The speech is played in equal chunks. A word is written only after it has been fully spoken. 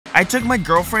I took my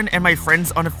girlfriend and my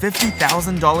friends on a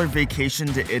 $50,000 vacation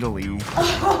to Italy.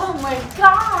 Oh my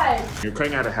god! You're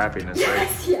crying out of happiness, Yes,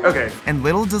 right? yes. Okay. And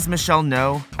little does Michelle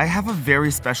know, I have a very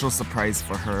special surprise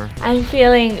for her. I'm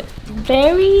feeling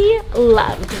very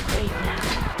loved right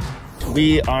now.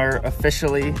 We are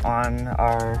officially on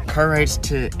our car ride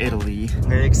to Italy.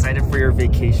 Very excited for your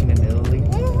vacation in Italy.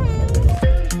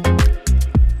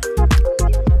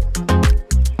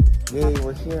 Yay,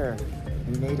 we're here.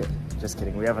 We made it. Just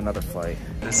kidding, we have another flight.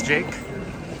 This is Jake.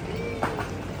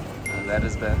 And that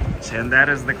is Ben. And that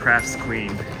is the crafts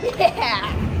queen.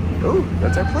 Yeah! Oh,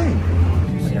 that's our plane.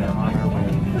 We are on our way.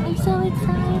 I'm so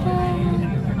excited.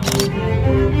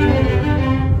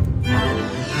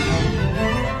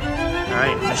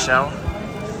 Alright, Michelle.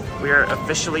 We are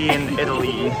officially in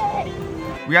Italy.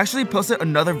 We actually posted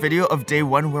another video of day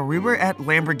 1 where we were at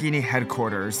Lamborghini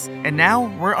headquarters. And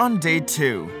now we're on day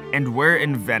 2, and we're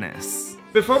in Venice.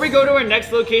 Before we go to our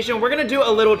next location, we're gonna do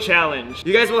a little challenge.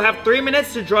 You guys will have 3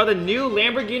 minutes to draw the new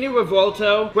Lamborghini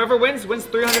Revuelto. Whoever wins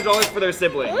 $300 for their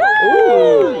sibling.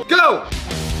 Ooh! Go!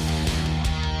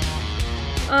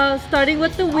 Starting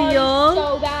with the wheel.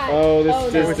 So bad. Oh,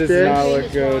 this does not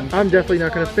look good. I'm definitely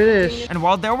not gonna finish. And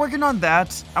while they're working on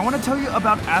that, I want to tell you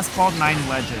about Asphalt 9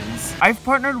 Legends. I've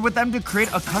partnered with them to create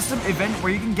a custom event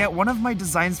where you can get one of my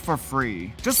designs for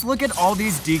free. Just look at all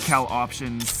these decal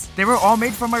options. They were all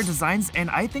made from our designs and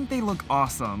I think they look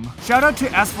awesome. Shout out to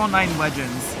Asphalt 9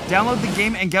 Legends. Download the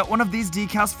game and get one of these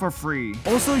decals for free.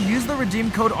 Also use the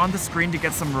redeem code on the screen to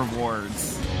get some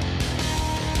rewards.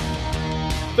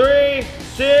 3,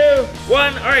 2,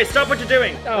 1. All right, stop what you're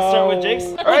doing. Let's start with Jake's.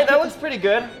 All right, that looks pretty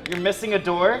good. You're missing a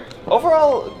door.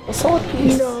 Overall, a solid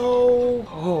piece. No.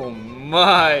 Oh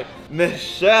my,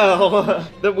 Michelle.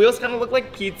 The wheels kind of look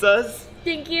like pizzas.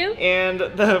 Thank you. And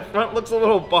the front looks a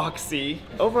little boxy.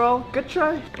 Overall, good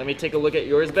try. Let me take a look at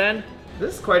yours, Ben.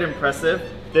 This is quite impressive.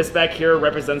 This back here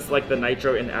represents like the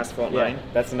nitro in Asphalt 9.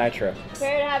 That's the nitro.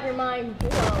 Prepare to have your mind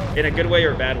blown. In a good way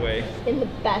or a bad way? In the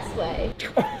best way.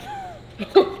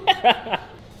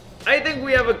 I think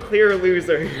we have a clear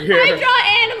loser here. I draw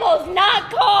animals,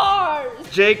 not cars!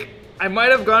 Jake, I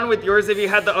might have gone with yours if you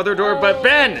had the other door, but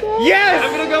Ben! Yes!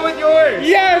 I'm gonna go with yours!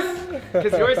 Yes!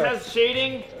 Because yours has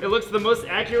shading, it looks the most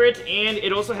accurate, and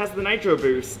it also has the nitro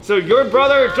boost. So your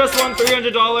brother just won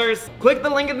 $300. Click the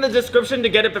link in the description to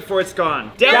get it before it's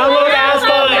gone. Download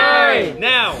Asphalt 9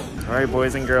 now! Alright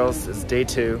boys and girls, it's day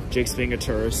 2. Jake's being a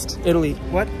tourist. Italy.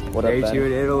 What? What up, Day Ben? 2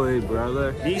 in Italy,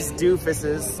 brother. These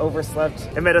doofuses overslept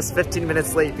and met us 15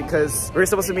 minutes late because we were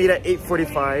supposed to meet at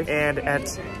 8:45 and at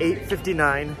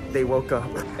 8:59 they woke up.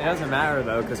 It doesn't matter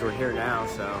though, because we're here now,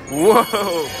 so.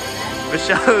 Whoa!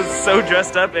 Michelle is so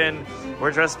dressed up and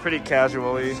we're dressed pretty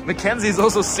casually. Mackenzie's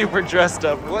also super dressed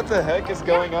up. What the heck is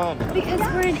going on? Because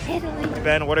we're in Italy.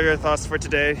 Ben, what are your thoughts for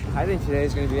today? I think today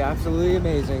is going to be absolutely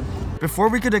amazing. Before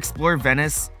we could explore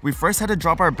Venice, we first had to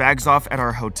drop our bags off at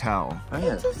our hotel. Oh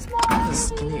yeah. This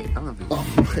is neat. I love it.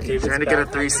 Okay, trying to get a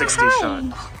 360 shot.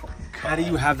 How do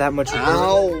you have that much room?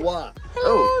 Ow!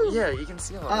 Oh, yeah, you can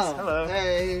see all this. Hello.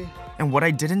 Hey! And what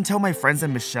I didn't tell my friends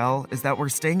and Michelle is that we're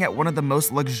staying at one of the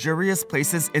most luxurious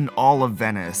places in all of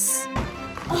Venice.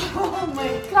 Oh my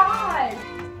god!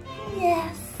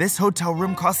 Yes. This hotel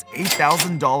room costs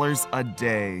 $8,000 a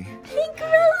day. Pink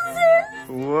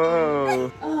roses!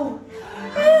 Whoa. Oh.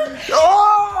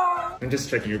 I'm just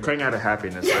checking. You're crying out of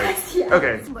happiness, Yes, yes. right?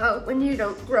 Okay. Well, when you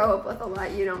don't grow up with a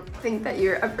lot, you don't think that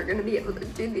you're ever going to be able to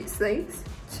do these things.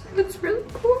 It's really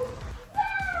cool.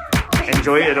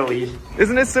 Enjoy Italy.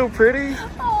 Isn't it so pretty?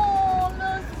 Oh,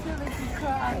 no, silly to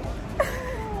cry.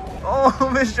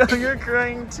 Oh, Michelle, you're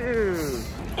crying too.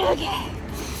 Okay.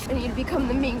 I need to become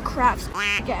the mean crafts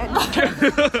again.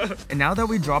 And now that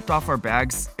we dropped off our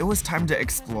bags, it was time to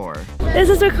explore. Is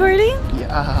this recording?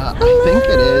 Yeah, I think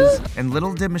it is. And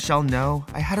little did Michelle know,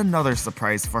 I had another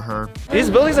surprise for her. These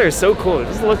buildings are so cool.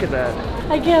 Just look at that.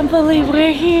 I can't believe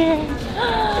we're here.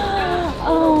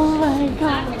 Oh my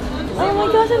god. Oh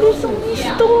my gosh, and there's so many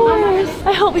stores.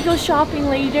 I hope we go shopping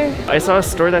later. I saw a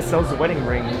store that sells wedding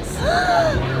rings.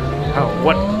 Oh,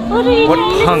 what? What are you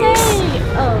trying punks? to say?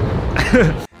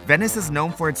 Oh. Venice is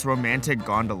known for its romantic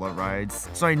gondola rides,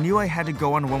 so I knew I had to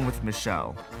go on one with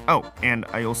Michelle. Oh, and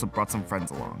I also brought some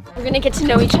friends along. We're going to get to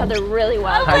know each other really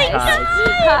well. Hi, guys.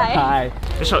 Hi. Hi.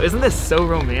 Michelle, isn't this so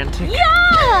romantic?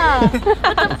 Yeah! With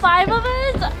the 5 of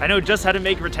us? I know just how to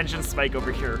make retention spike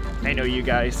over here. I know you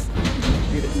guys.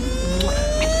 This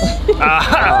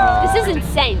is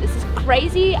insane. This is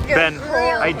crazy. Ben,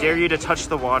 I dare you to touch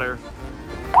the water.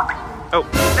 Oh,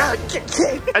 I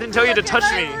didn't tell you to touch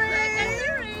me.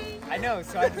 I know,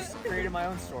 so I just created my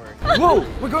own story. Whoa,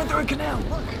 we're going through a canal.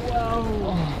 Look.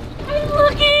 I'm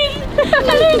looking!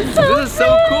 It's so This is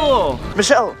so cool.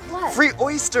 Michelle, What? free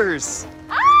oysters.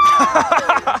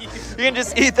 You can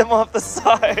just eat them off the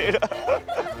side.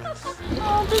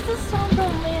 Oh, this is so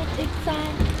romantic,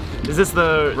 Zach. Is this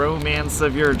the romance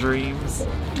of your dreams?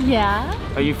 Yeah,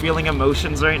 Are you feeling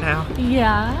emotions right now?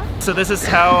 yeah. So this is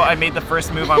how I made the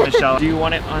first move on Michelle. Do you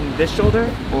want it on this shoulder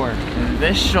or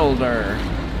this shoulder?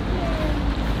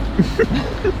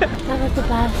 That was the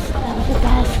best. That was the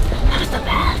best. That was the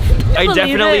best. I Believe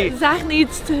definitely- it. Zach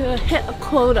needs to hit a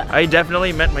quota. I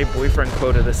definitely met my boyfriend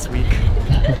quota this week.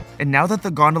 And now that the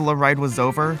gondola ride was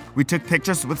over, we took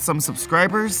pictures with some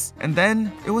subscribers, and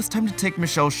then it was time to take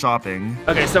Michelle shopping.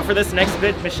 Okay, so for this next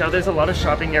bit, Michelle, there's a lot of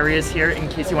shopping areas here in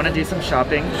case you want to do some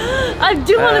shopping. I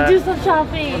do want to do some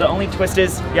shopping. Well, the only twist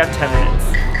is you have 10 minutes.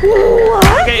 What?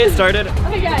 Okay, it started.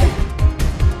 Okay, guys.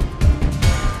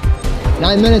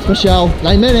 9 minutes, Michelle.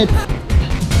 9 minutes.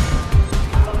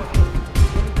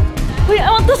 Wait, I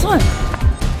want this one.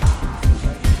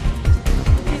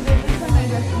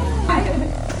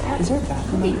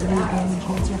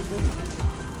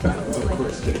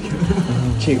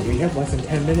 Jake, we have less than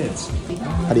 10 minutes.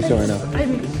 How do you feel right now?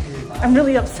 I'm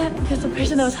really upset because the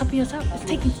person that was helping us out was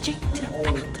taking Jake to the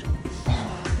bathroom.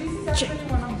 Jake.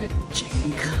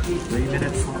 3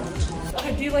 minutes left.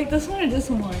 Okay, do you like this one or this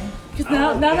one more? Because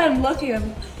now that I'm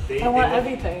looking, I want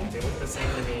everything. They look the same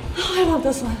to me. Oh, I want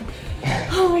this one.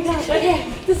 Oh my gosh, okay,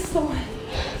 this is the one.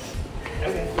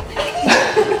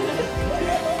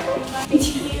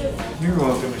 You're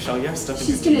welcome, Michelle. You have stuff in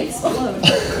She's gonna explode.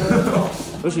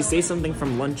 Oh, she say something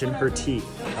from lunch in her tea.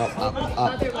 Up.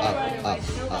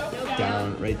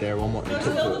 Down, right there. One more.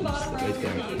 Right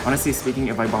there. Honestly speaking,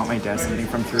 if I bought my dad something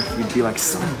from thrift, he'd be like,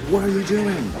 son, what are you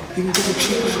doing? You can get a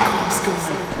cheap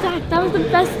Costco. Zach, that was the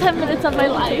best 10 minutes of my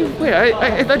life. Wait,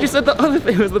 I thought you said the other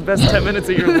thing was the best 10 minutes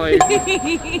of your life.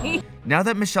 Now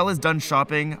that Michelle is done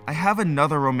shopping, I have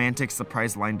another romantic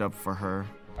surprise lined up for her.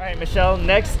 All right, Michelle,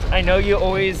 next, I know you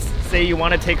always say you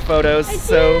want to take photos,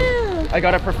 so do. I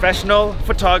got a professional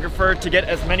photographer to get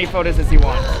as many photos as you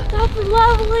want. That's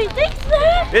lovely. Thanks,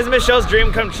 Zach. This is Michelle's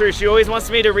dream come true. She always wants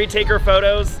me to retake her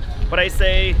photos, but I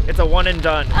say it's a one and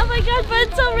done. Oh my gosh, but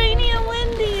it's so rainy and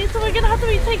windy, so we're gonna have to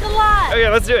retake a lot. Oh yeah,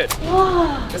 let's do it.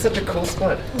 Whoa. It's such a cool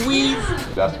spot.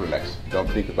 Just relax. Don't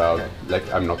think about,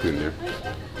 like, I'm not in there.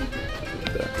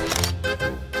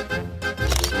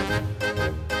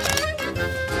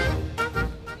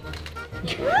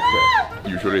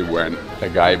 Usually when a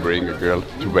guy brings a girl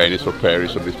to Venice or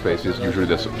Paris or these places,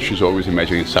 usually she's always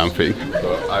imagining something.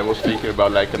 So I was thinking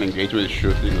about like an engagement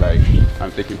shooting, like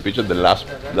I'm taking pictures, the last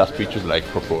pictures like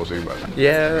proposing, but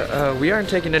Yeah, we aren't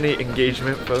taking any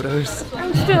engagement photos.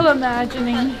 I'm still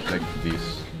imagining. like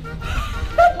this.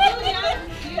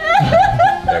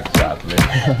 Exactly.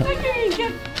 Okay,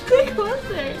 get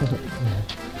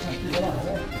closer.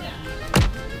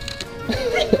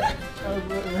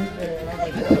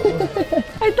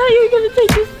 I thought you were gonna take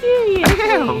this serious.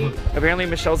 Apparently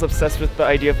Michelle's obsessed with the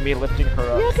idea of me lifting her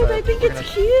up. Yeah, because so I think we're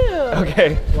it's cute.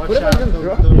 Okay. Watch out.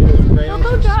 Well,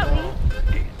 don't drop me.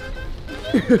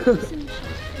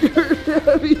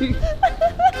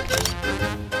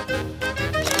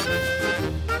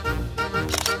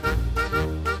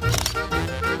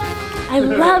 I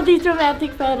love these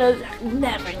romantic photos.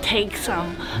 Never take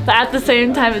some. But at the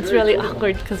same time, it's really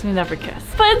awkward because we never kiss.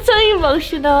 But it's so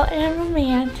emotional and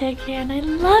romantic and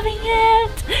I'm loving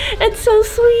it. It's so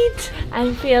sweet.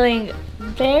 I'm feeling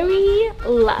very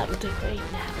loved right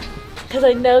now. Because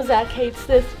I know Zach hates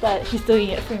this, but he's doing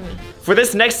it for me. For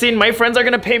this next scene, my friends are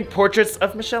gonna paint portraits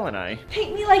of Michelle and I.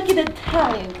 Paint me like an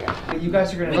Italian girl. You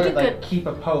guys are gonna Make it like good. keep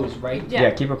a pose, right? Yeah.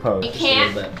 keep a pose. You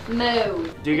can't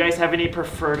move. Do you guys have any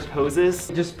preferred poses?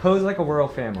 Just pose like a royal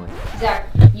family. Zach,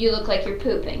 you look like you're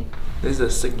pooping. This is a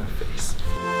Sigma face.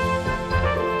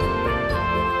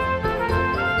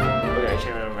 Okay,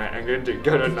 actually, I'm going to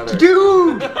go to another.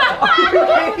 Dude!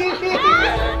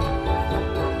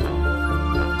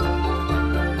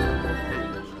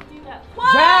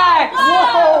 Zach!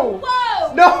 Whoa!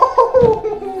 Whoa!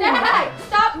 No! Zach,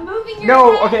 stop moving your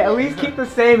No, head. okay, at least keep the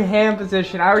same hand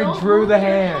position. I already Don't drew move the your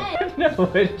hand. head. No,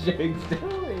 what Jake's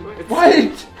doing.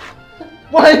 Wait!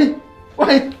 Wait!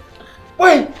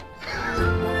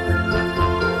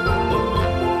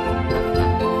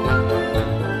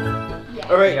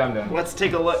 All right, Yeah, I'm done. let's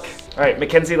take a look. All right,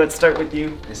 Mackenzie, let's start with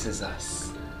you. This is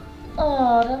us.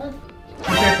 Oh, that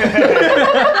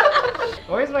was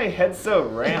Why is my head so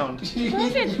round?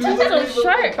 Those are just so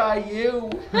sharp.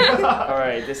 All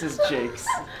right, this is Jake's.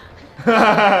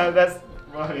 That's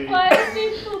funny. Why is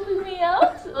he pooping me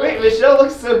out? Wait, Michelle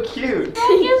looks so cute. He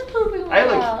is pooping me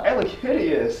out. I look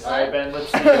hideous. All right, Ben, let's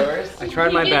see yours. I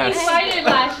tried my best. Spider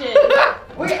lashes.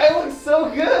 Wait,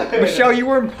 Michelle, you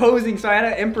were imposing, so I had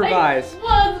to improvise.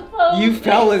 You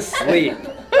fell asleep.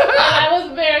 I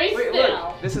was very still.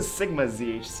 Look, this is Sigma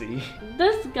ZHC.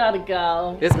 This gotta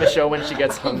go. This is Michelle when she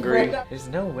gets hungry. There's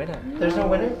no winner. There's no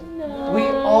winner? No. We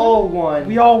all won.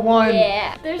 We all won.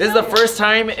 Yeah. This is the first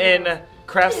time in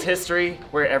Craft's history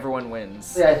where everyone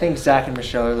wins. Yeah, I think Zach and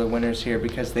Michelle are the winners here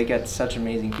because they get such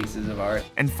amazing pieces of art.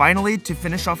 And finally, to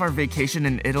finish off our vacation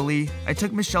in Italy, I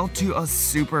took Michelle to a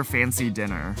super fancy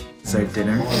dinner. It's our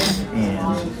dinner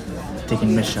and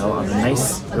taking Michelle on a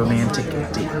nice romantic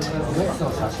date.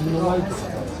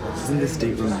 Isn't this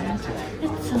date romantic?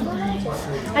 It's so nice.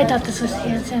 I thought this was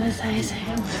hand sanitizer.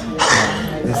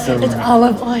 It's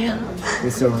olive oil.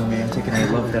 It's so romantic, and I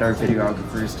love that our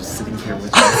videographer is just sitting here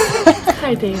with us.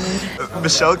 Hi, David.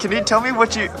 Michelle, can you tell me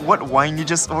what wine you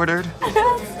just ordered?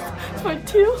 For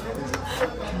 2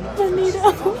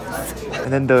 bonitos.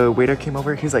 And then the waiter came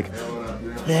over, he's like,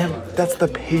 "Ma'am, that's the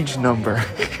page number."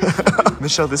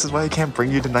 Michelle, this is why I can't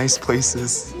bring you to nice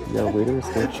places. Yeah, waiter is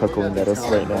still chuckling at us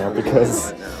right now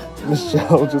because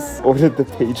Michelle just ordered the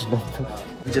page number.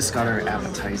 We just got our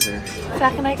appetizer.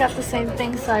 Zach and I got the same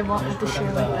thing, so I won't have to share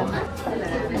with them.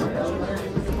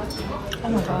 Oh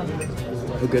my god.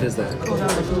 How good is that? Oh,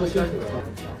 that was really good.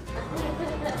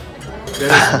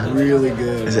 That is really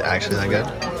good. Is it actually that good?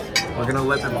 We're gonna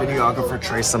let the videographer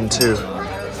try some too.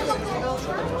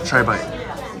 Try a bite.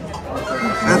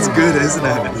 That's good, isn't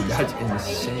it? That's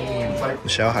insane.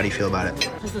 Michelle, how do you feel about it?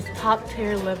 This is top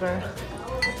tier liver.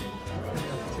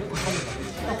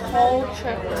 The whole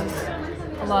trip was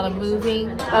a lot of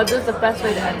moving. This is the best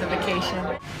way to end the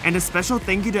vacation. And a special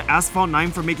thank you to Asphalt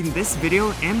 9 for making this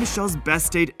video and Michelle's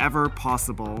best date ever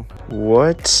possible.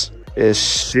 What is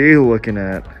she looking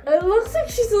at? It looks like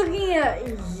she's looking at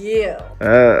you.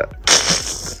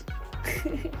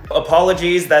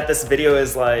 Apologies that this video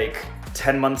is like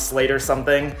 10 months late or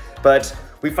something, but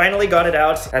we finally got it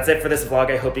out. That's it for this vlog.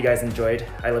 I hope you guys enjoyed.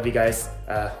 I love you guys.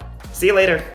 See you later.